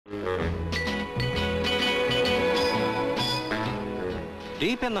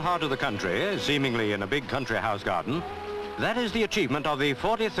Deep in the heart of the country, seemingly in a big country house garden, that is the achievement of the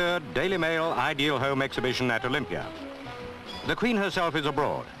 43rd Daily Mail Ideal Home Exhibition at Olympia. The Queen herself is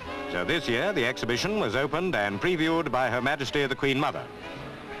abroad, so this year the exhibition was opened and previewed by Her Majesty the Queen Mother.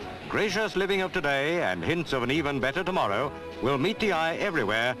 Gracious living of today and hints of an even better tomorrow will meet the eye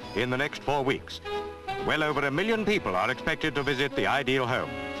everywhere in the next 4 weeks. Well over 1 million people are expected to visit the ideal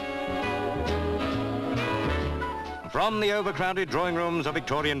home. From the overcrowded drawing rooms of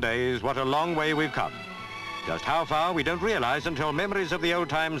Victorian days, what a long way we've come. Just how far we don't realize until memories of the old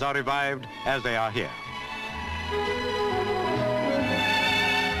times are revived as they are here.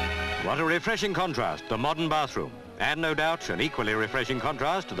 What a refreshing contrast, the modern bathroom. And no doubt an equally refreshing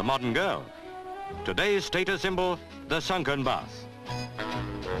contrast to the modern girl. Today's status symbol, the sunken bath.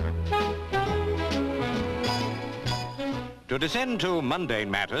 To descend to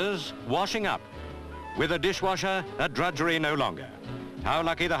mundane matters, washing up. With a dishwasher, a drudgery no longer. How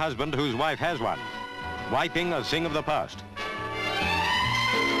lucky the husband whose wife has one. Wiping a thing of the past.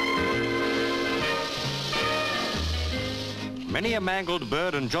 Many a mangled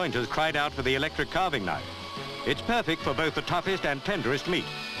bird and joint has cried out for the electric carving knife. It's perfect for both the toughest and tenderest meat.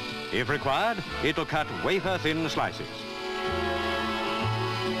 If required, it'll cut wafer-thin slices.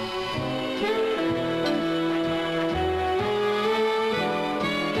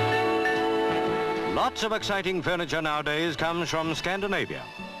 Lots of exciting furniture nowadays comes from Scandinavia.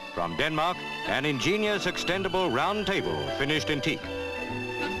 From Denmark, an ingenious extendable round table finished in teak.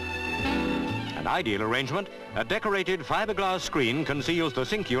 An ideal arrangement, a decorated fiberglass screen conceals the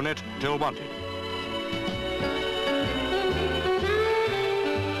sink unit till wanted.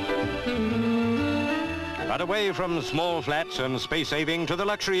 But away from small flats and space saving to the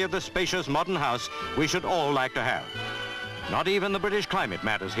luxury of the spacious modern house we should all like to have. Not even the British climate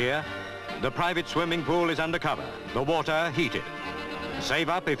matters here. The private swimming pool is undercover, the water heated. Save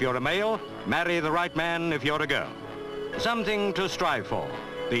up if you're a male, marry the right man if you're a girl. Something to strive for,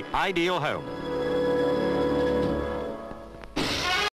 the ideal home.